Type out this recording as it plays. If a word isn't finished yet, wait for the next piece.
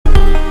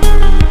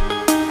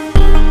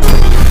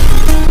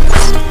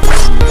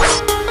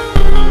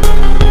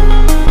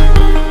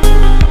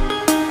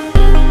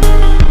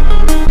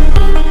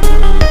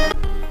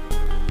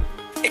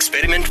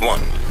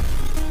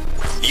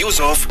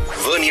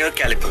Vernier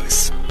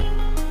calipers.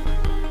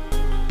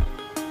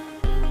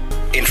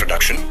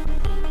 Introduction.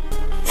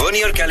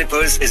 Vernier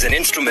calipers is an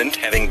instrument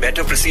having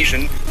better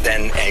precision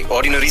than an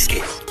ordinary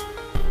scale.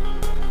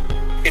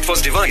 It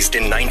was devised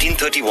in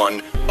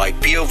 1931 by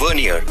Pierre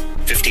Vernier,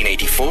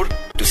 1584 to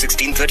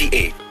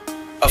 1638,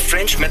 a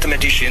French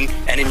mathematician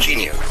and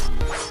engineer.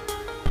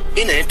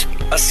 In it,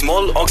 a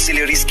small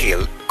auxiliary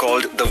scale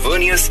called the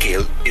vernier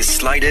scale is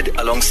slided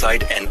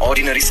alongside an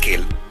ordinary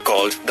scale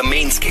called the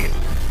main scale.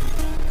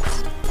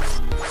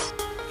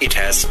 It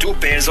has two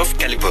pairs of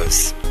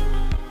calipers.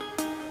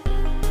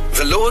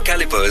 The lower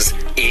calipers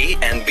A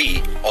and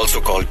B, also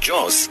called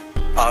jaws,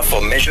 are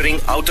for measuring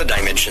outer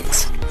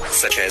dimensions,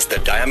 such as the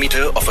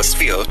diameter of a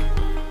sphere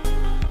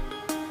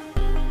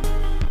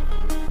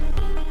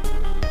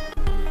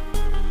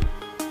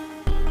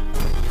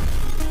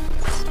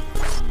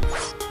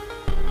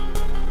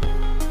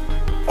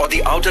or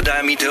the outer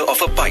diameter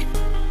of a pipe.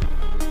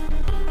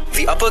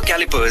 The upper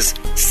calipers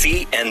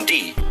C and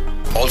D,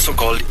 also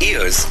called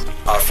ears,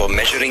 are for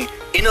measuring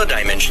inner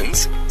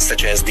dimensions,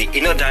 such as the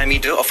inner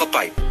diameter of a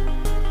pipe.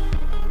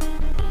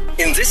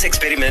 In this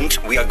experiment,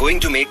 we are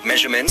going to make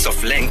measurements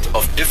of length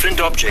of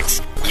different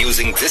objects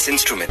using this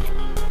instrument.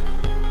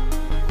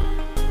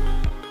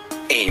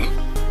 Aim: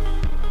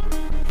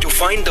 to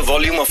find the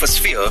volume of a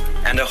sphere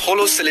and a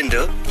hollow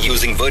cylinder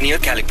using vernier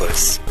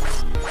calipers.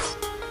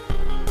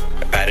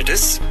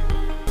 Apparatus: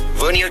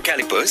 vernier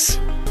calipers,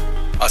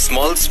 a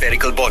small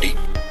spherical body,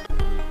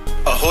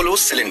 a hollow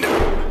cylinder.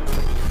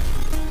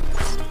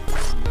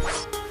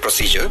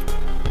 Procedure: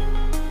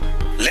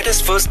 let us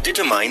first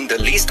determine the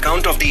least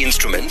count of the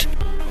instrument,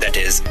 that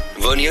is,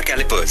 vernier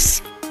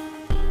calipers.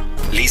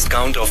 Least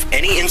count of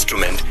any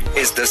instrument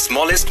is the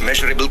smallest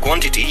measurable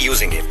quantity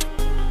using it.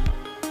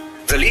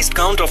 The least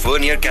count of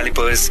vernier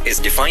calipers is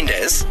defined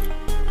as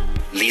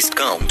least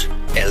count,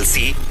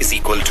 LC, is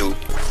equal to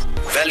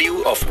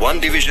value of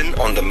one division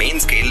on the main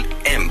scale,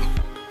 M,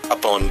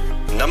 upon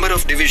number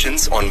of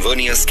divisions on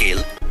vernier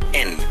scale,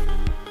 N.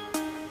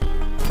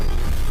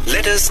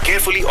 Let us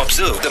carefully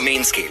observe the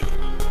main scale.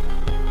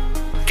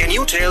 Can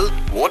you tell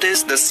what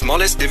is the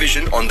smallest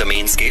division on the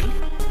main scale?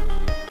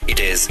 It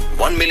is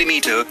 1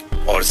 millimeter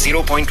or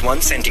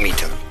 0.1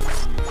 centimeter.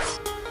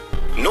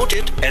 Note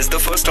it as the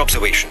first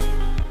observation.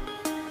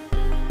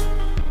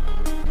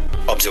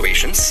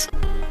 Observations: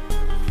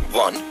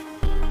 1.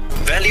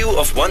 Value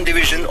of one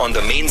division on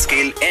the main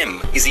scale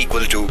M is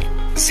equal to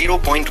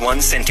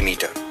 0.1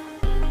 centimeter.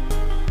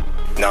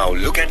 Now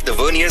look at the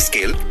vernier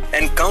scale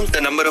and count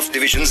the number of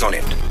divisions on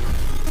it.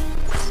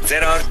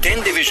 There are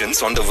 10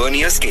 divisions on the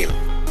vernier scale.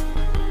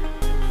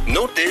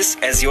 Note this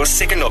as your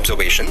second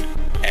observation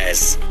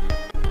as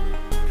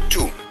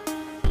 2.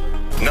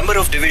 Number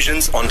of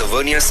divisions on the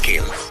vernier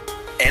scale,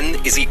 N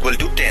is equal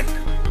to 10.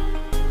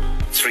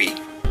 3.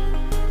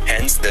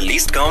 Hence the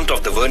least count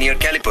of the vernier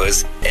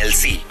calipers,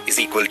 LC, is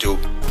equal to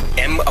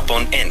M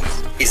upon N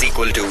is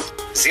equal to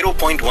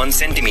 0.1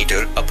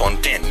 centimeter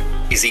upon 10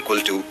 is equal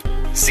to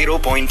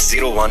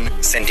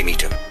 0.01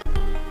 centimeter.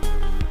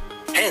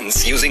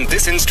 Hence, using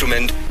this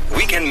instrument,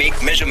 we can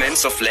make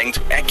measurements of length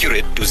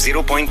accurate to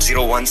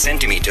 0.01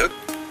 centimeter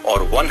or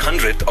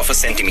 1/100th of a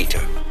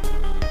centimeter.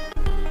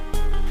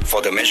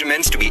 For the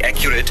measurements to be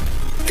accurate,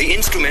 the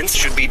instruments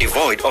should be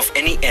devoid of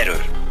any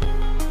error.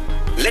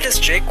 Let us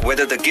check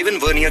whether the given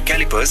vernier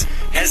calipers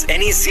has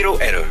any zero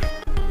error.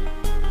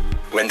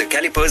 When the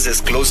calipers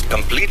is closed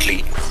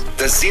completely,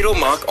 the zero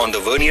mark on the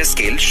vernier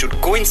scale should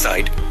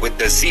coincide with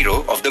the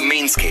zero of the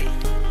main scale.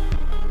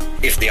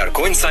 If they are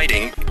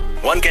coinciding,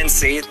 one can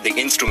say the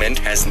instrument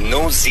has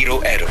no zero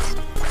error.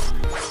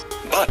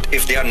 But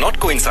if they are not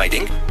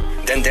coinciding,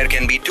 then there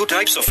can be two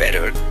types of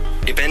error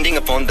depending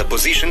upon the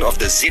position of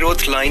the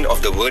zeroth line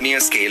of the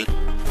vernier scale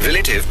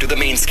relative to the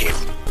main scale.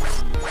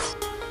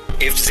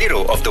 If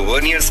zero of the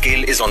vernier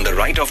scale is on the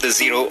right of the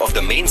zero of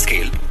the main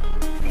scale,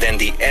 then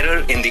the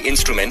error in the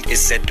instrument is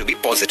said to be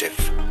positive.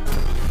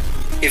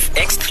 If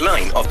xth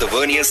line of the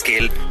vernier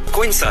scale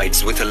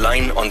coincides with a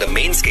line on the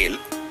main scale,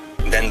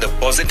 then the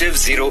positive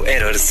zero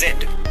error Z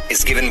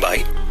is given by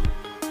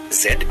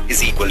Z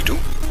is equal to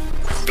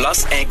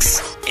plus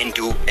X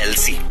into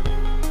LC.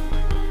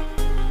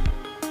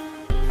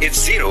 If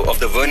zero of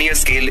the vernier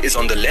scale is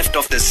on the left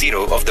of the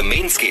zero of the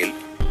main scale,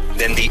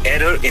 then the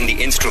error in the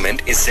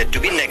instrument is said to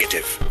be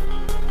negative.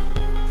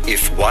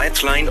 If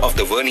yth line of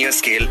the vernier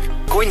scale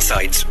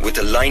coincides with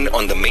a line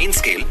on the main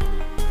scale,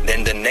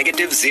 then the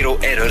negative zero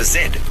error Z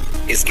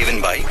is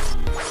given by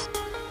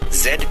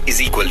Z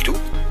is equal to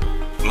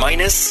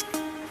minus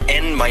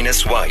N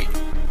minus Y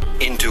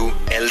into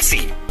LC,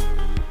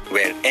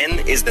 where N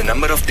is the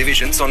number of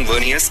divisions on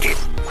vernier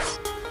scale.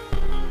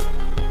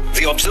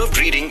 The observed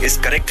reading is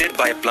corrected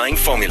by applying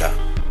formula.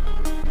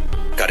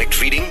 Correct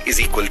reading is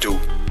equal to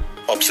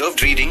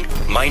observed reading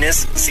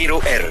minus zero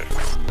error.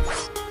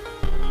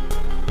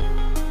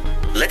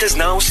 Let us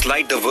now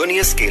slide the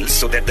vernier scale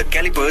so that the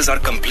calipers are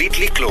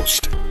completely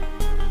closed.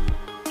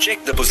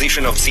 Check the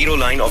position of zero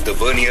line of the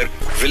vernier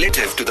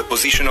relative to the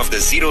position of the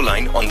zero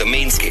line on the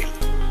main scale.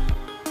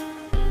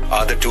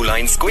 Are the two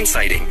lines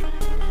coinciding?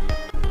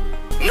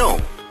 No.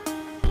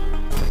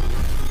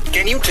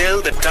 Can you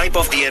tell the type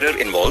of the error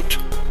involved?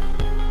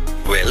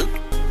 Well,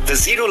 the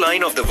zero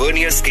line of the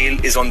vernier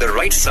scale is on the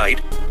right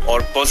side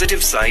or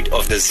positive side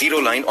of the zero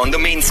line on the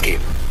main scale.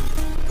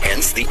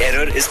 Hence, the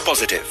error is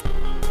positive.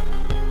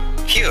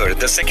 Here,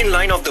 the second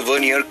line of the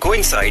vernier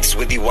coincides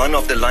with the one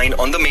of the line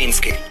on the main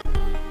scale.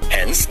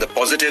 Hence, the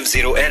positive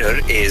zero error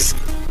is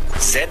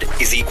Z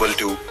is equal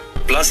to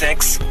plus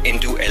X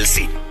into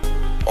LC,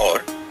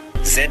 or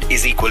Z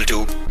is equal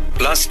to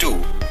plus 2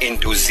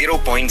 into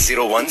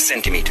 0.01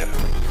 centimeter,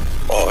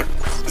 or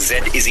Z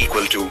is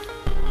equal to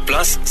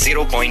plus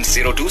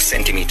 0.02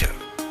 centimeter.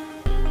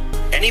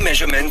 Any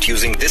measurement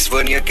using this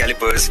vernier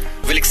calipers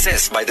will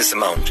excess by this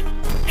amount.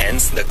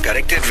 Hence, the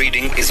corrected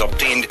reading is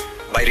obtained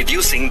by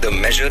reducing the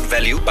measured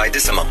value by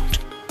this amount.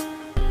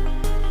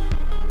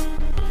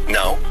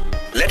 Now,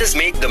 let us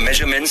make the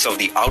measurements of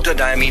the outer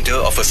diameter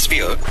of a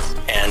sphere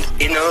and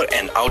inner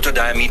and outer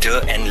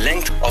diameter and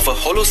length of a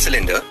hollow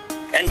cylinder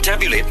and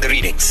tabulate the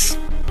readings.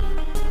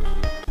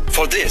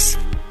 For this,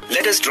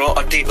 let us draw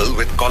a table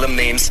with column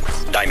names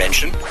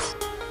dimension,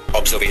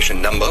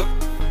 observation number,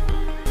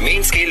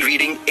 main scale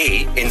reading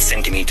A in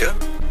centimeter,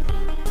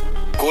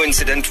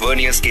 coincident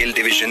vernier scale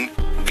division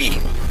B,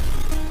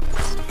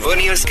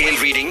 vernier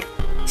scale reading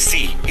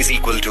C is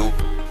equal to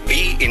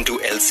B into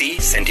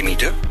LC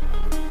centimeter,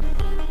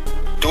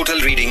 total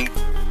reading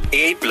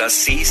A plus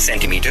C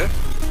centimeter,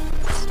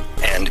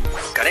 and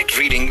correct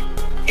reading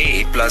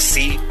A plus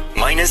C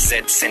minus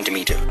Z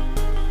centimeter.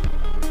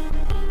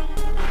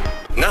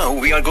 Now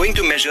we are going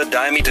to measure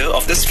diameter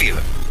of the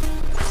sphere.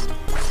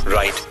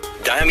 Write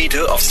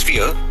diameter of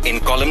sphere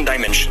in column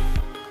dimension.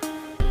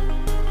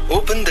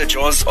 Open the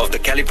jaws of the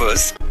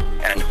calipers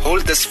and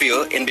hold the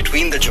sphere in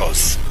between the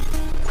jaws.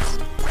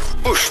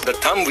 Push the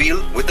thumb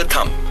wheel with the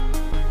thumb.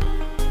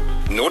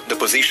 Note the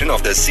position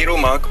of the zero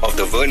mark of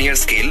the vernier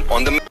scale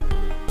on the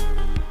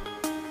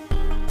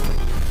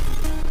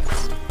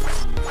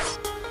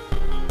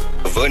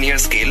vernier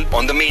scale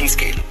on the main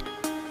scale.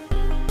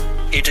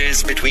 It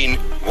is between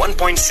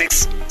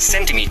 1.6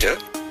 centimeter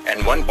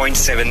and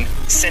 1.7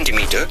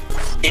 centimeter,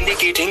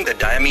 indicating the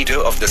diameter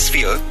of the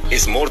sphere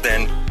is more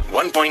than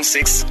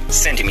 1.6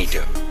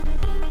 centimeter.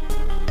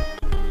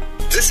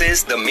 This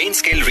is the main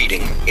scale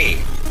reading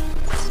A,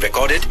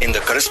 recorded in the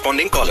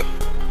corresponding column.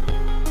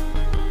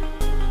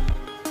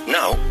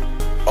 Now,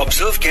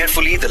 observe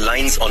carefully the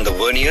lines on the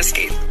vernier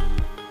scale.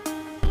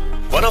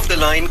 One of the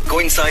line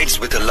coincides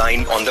with a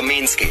line on the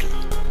main scale.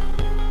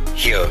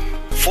 Here,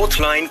 fourth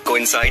line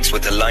coincides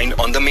with a line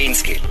on the main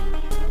scale.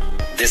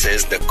 This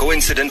is the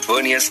coincident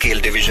vernier scale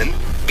division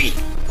B.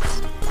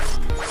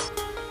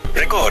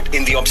 Record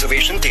in the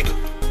observation table.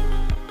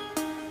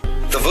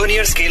 The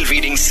vernier scale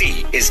reading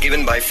C is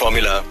given by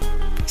formula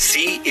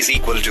C is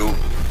equal to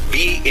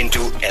B into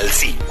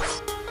LC.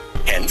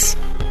 Hence,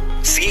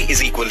 C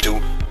is equal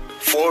to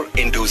 4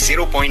 into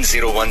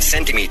 0.01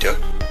 centimeter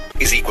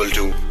is equal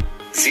to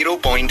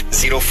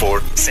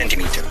 0.04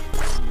 centimeter.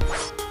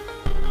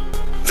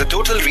 The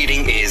total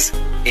reading is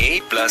A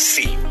plus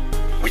C,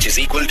 which is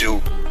equal to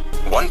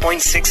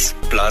 1.6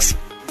 plus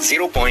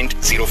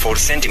 0.04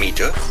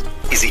 centimeter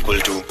is equal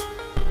to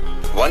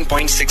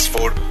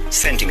 1.64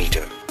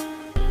 centimeter.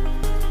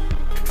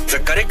 The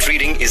correct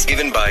reading is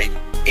given by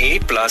A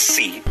plus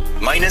C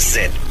minus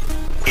Z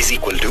is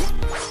equal to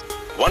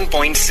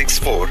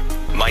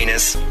 1.64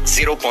 minus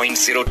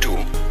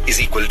 0.02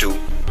 is equal to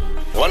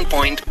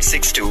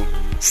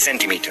 1.62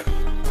 centimeter.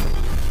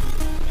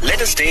 Let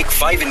us take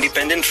 5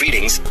 independent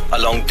readings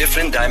along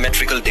different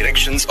diametrical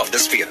directions of the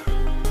sphere.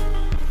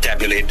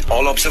 Tabulate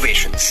all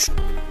observations.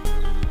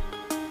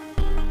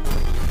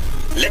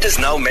 Let us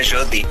now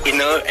measure the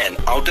inner and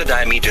outer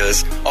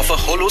diameters of a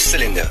hollow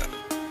cylinder.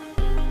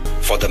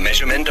 For the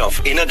measurement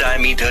of inner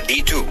diameter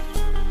D2,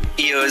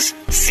 ears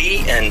C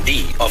and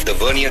D of the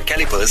vernier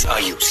calipers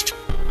are used.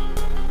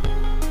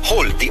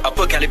 Hold the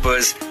upper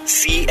calipers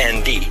C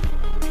and D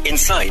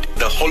inside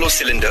the hollow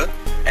cylinder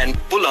and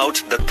pull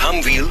out the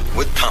thumb wheel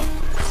with thumb.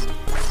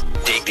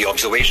 Take the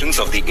observations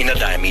of the inner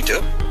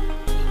diameter.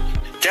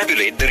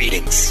 Tabulate the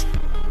readings.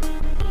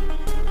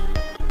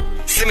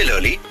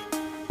 Similarly,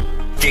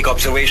 take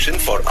observation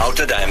for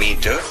outer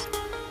diameter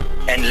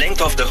and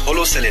length of the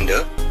hollow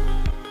cylinder.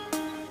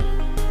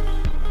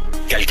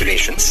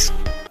 Calculations.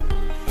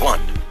 1.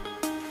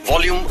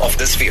 Volume of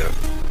the sphere.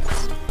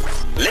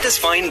 Let us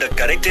find the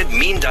corrected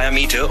mean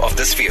diameter of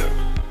the sphere.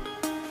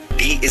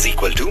 D is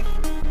equal to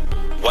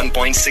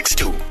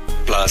 1.62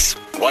 plus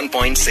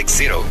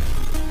 1.60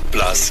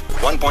 plus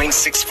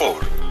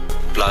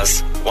 1.64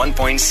 plus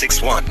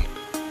 1.61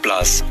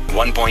 plus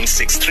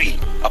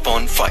 1.63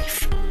 upon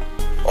 5,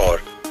 or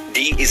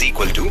D is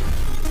equal to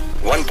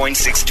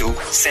 1.62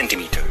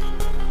 centimeter.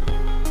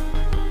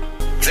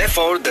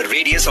 Therefore, the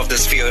radius of the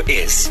sphere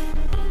is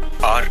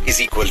R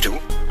is equal to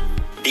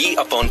D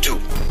upon 2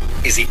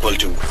 is equal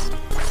to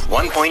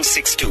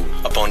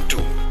 1.62 upon 2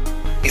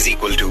 is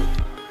equal to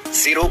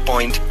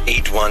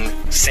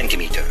 0.81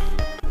 centimeter.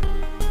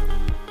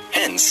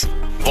 Hence,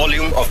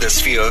 volume of the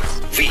sphere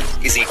V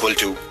is equal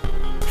to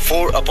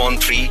 4 upon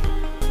 3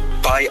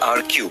 pi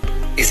r cube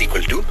is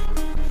equal to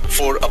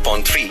 4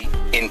 upon 3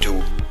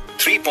 into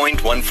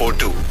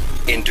 3.142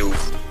 into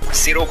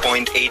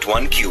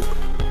 0.81 cube.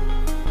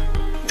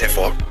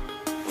 Therefore,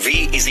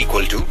 V is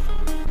equal to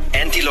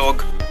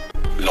antilog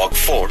log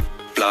 4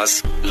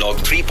 plus log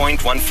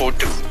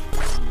 3.142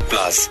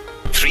 plus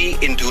 3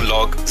 into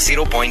log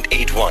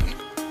 0.81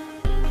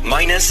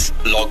 minus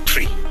log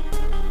 3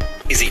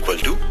 is equal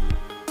to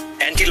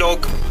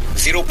antilog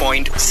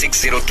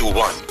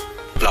 0.6021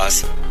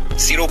 plus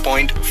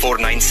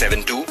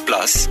 0.4972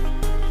 plus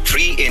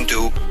 3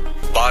 into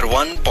bar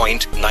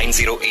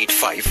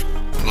 1.9085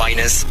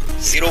 minus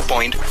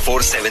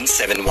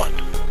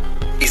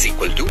 0.4771 is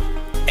equal to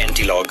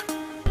antilog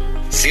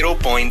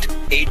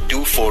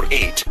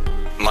 0.8248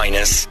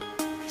 minus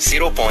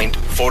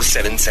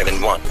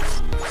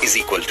 0.4771 is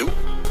equal to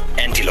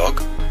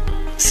antilog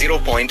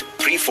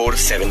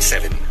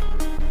 0.3477.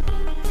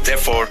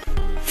 Therefore,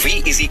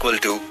 V is equal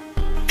to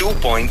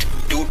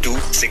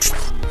 2.226.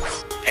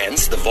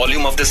 Hence, the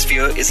volume of the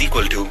sphere is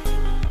equal to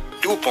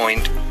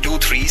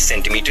 2.23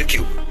 centimeter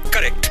cube.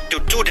 Correct to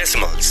 2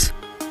 decimals.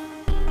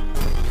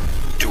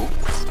 2.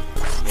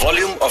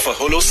 Volume of a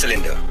hollow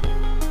cylinder.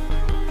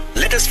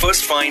 Let us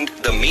first find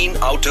the mean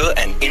outer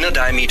and inner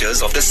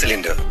diameters of the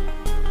cylinder.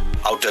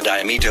 Outer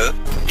diameter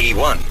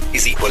D1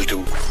 is equal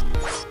to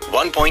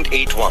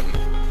 1.81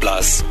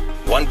 plus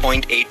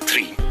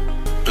 1.83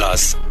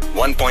 plus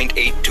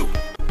 1.82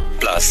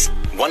 plus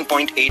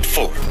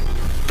 1.84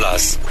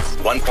 plus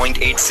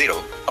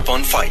 1.80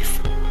 upon 5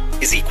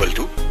 is equal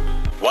to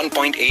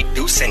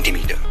 1.82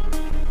 centimeter.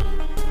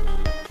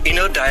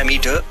 Inner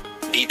diameter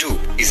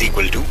D2 is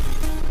equal to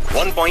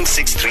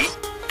 1.63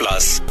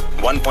 plus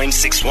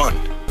 1.61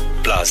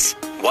 plus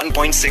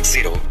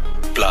 1.60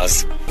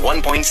 plus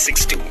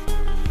 1.62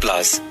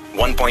 plus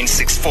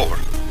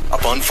 1.64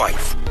 upon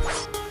 5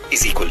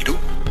 is equal to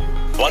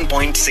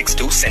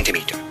 1.62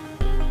 centimeter.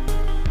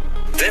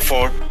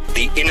 Therefore,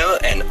 the inner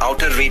and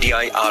outer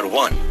radii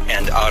R1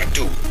 and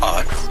R2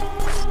 are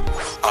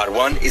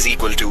R1 is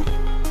equal to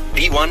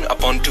D1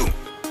 upon 2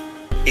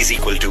 is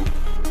equal to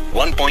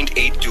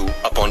 1.82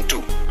 upon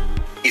 2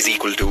 is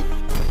equal to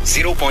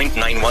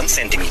 0.91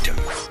 centimeter.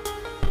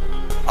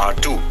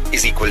 R2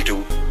 is equal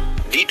to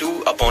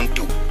D2 upon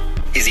 2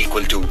 is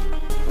equal to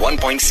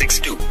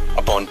 1.62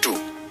 upon 2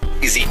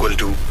 is equal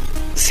to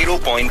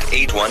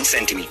 0.81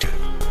 centimeter.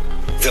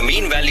 The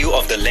mean value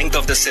of the length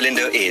of the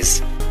cylinder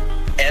is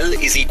L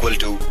is equal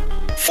to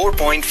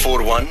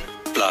 4.41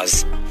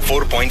 plus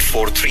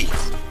 4.43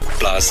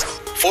 plus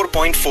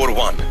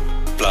 4.41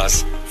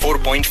 plus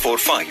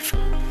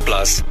 4.45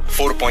 plus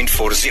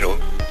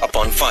 4.40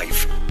 upon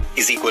 5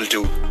 is equal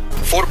to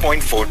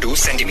 4.42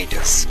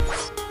 centimeters.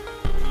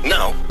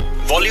 Now,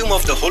 volume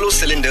of the hollow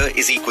cylinder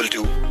is equal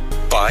to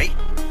pi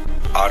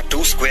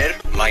R2 square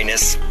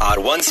minus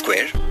R1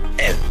 square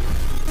L.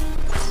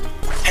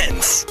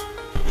 Hence,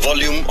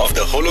 volume of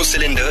the hollow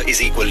cylinder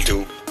is equal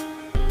to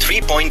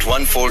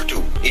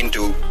 3.142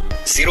 into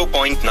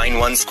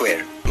 0.91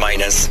 square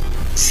minus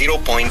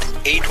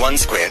 0.81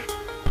 square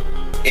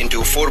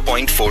into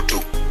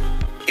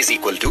 4.42 is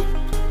equal to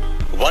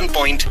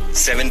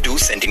 1.72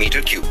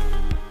 centimeter cube.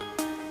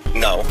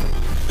 Now,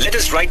 let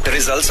us write the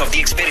results of the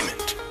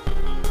experiment.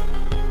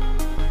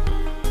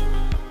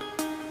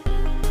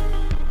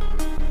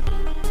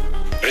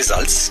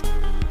 Results.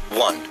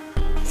 1.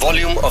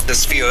 Volume of the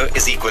sphere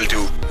is equal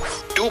to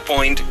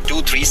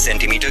 2.23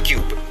 centimeter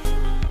cube.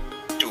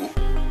 2.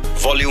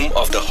 Volume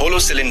of the hollow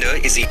cylinder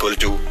is equal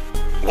to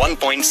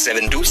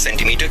 1.72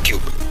 centimeter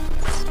cube.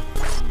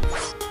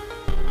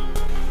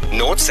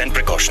 Notes and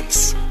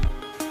precautions.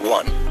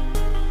 1.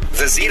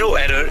 The zero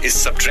error is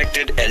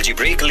subtracted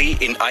algebraically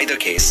in either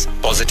case,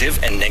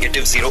 positive and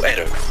negative zero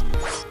error.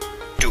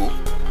 2.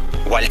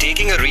 While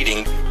taking a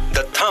reading,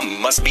 the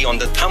thumb must be on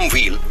the thumb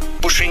wheel,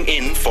 pushing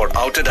in for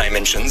outer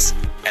dimensions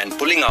and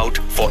pulling out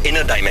for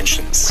inner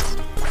dimensions.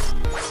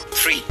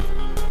 3.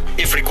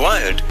 If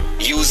required,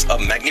 use a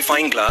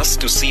magnifying glass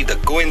to see the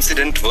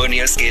coincident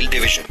vernier scale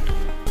division.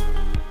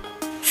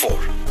 4.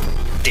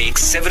 Take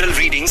several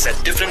readings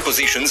at different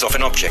positions of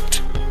an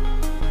object.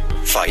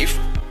 5.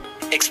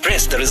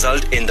 Express the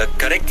result in the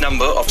correct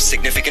number of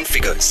significant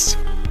figures.